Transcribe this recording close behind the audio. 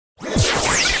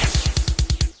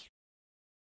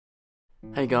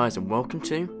Hey guys, and welcome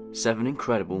to 7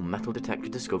 Incredible Metal Detector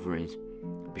Discoveries.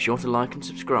 Be sure to like and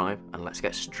subscribe, and let's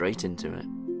get straight into it.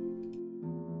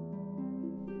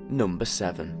 Number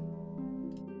 7.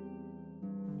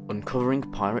 Uncovering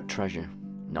Pirate Treasure,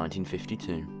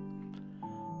 1952.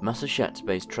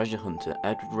 Massachusetts-based treasure hunter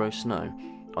Edward Rowe Snow,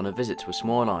 on a visit to a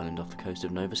small island off the coast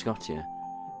of Nova Scotia,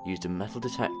 used a metal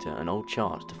detector and old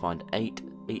charts to find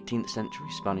 8 18th century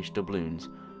Spanish doubloons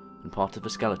and part of a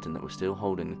skeleton that was still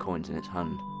holding the coins in its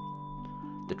hand.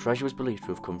 The treasure was believed to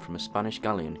have come from a Spanish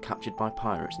galleon captured by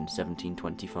pirates in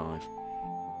 1725.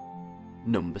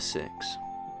 Number 6.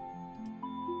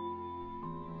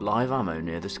 Live ammo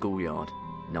near the schoolyard,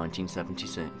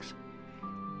 1976.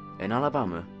 In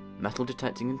Alabama, metal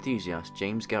detecting enthusiast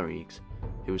James Garrigues,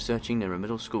 who was searching near a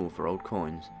middle school for old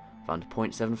coins, found a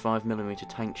 .75mm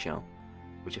tank shell,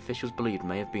 which officials believed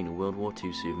may have been a World War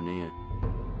II souvenir.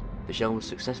 The shell was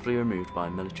successfully removed by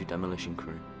a military demolition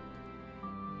crew.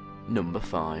 Number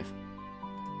 5.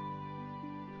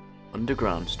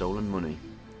 Underground stolen money,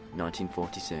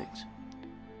 1946.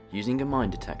 Using a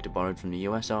mine detector borrowed from the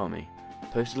US Army,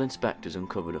 postal inspectors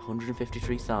uncovered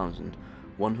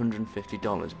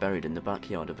 $153,150 buried in the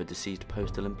backyard of a deceased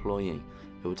postal employee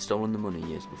who had stolen the money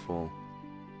years before.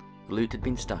 The loot had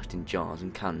been stashed in jars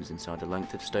and cans inside a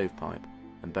length of stovepipe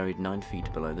and buried 9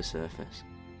 feet below the surface.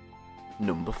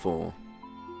 Number 4.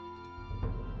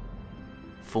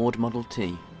 Ford Model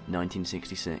T,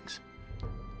 1966.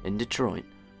 In Detroit,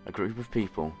 a group of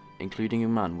people, including a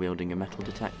man wielding a metal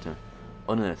detector,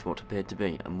 unearthed what appeared to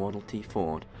be a Model T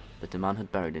Ford that a man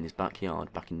had buried in his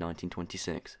backyard back in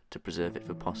 1926 to preserve it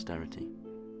for posterity.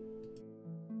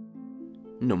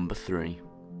 Number 3.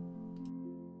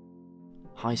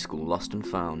 High School Lost and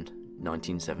Found,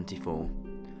 1974.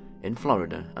 In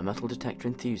Florida, a metal detector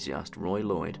enthusiast, Roy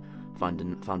Lloyd, found a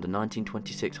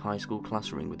 1926 high school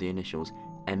class ring with the initials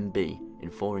MB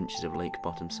in 4 inches of lake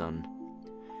bottom sand.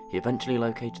 He eventually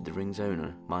located the ring's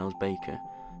owner, Miles Baker,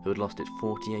 who had lost it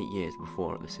 48 years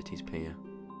before at the city's pier.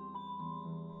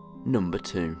 Number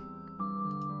 2.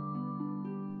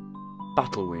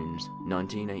 Battle Wounds,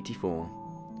 1984.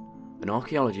 An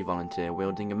archaeology volunteer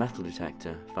wielding a metal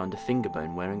detector found a finger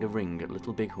bone wearing a ring at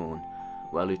Little Bighorn,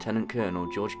 where Lieutenant Colonel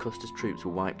George Custer's troops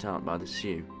were wiped out by the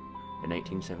Sioux in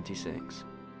 1876.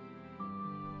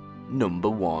 Number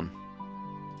 1.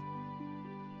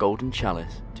 Golden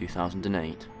Chalice,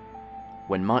 2008.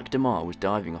 When Mike DeMar was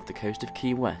diving off the coast of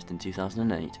Key West in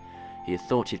 2008, he had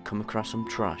thought he'd come across some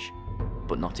trash,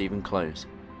 but not even close.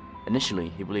 Initially,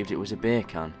 he believed it was a beer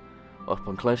can.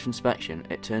 Upon closer inspection,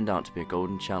 it turned out to be a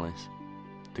golden chalice.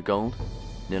 The gold,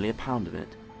 nearly a pound of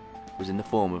it, was in the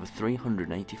form of a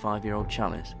 385-year-old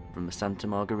chalice from the Santa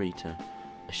Margarita,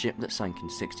 a ship that sank in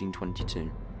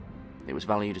 1622. It was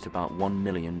valued at about $1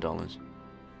 million.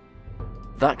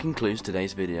 That concludes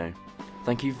today's video.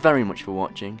 Thank you very much for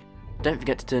watching. Don't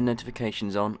forget to turn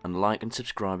notifications on and like and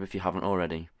subscribe if you haven't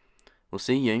already. We'll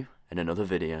see you in another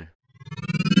video.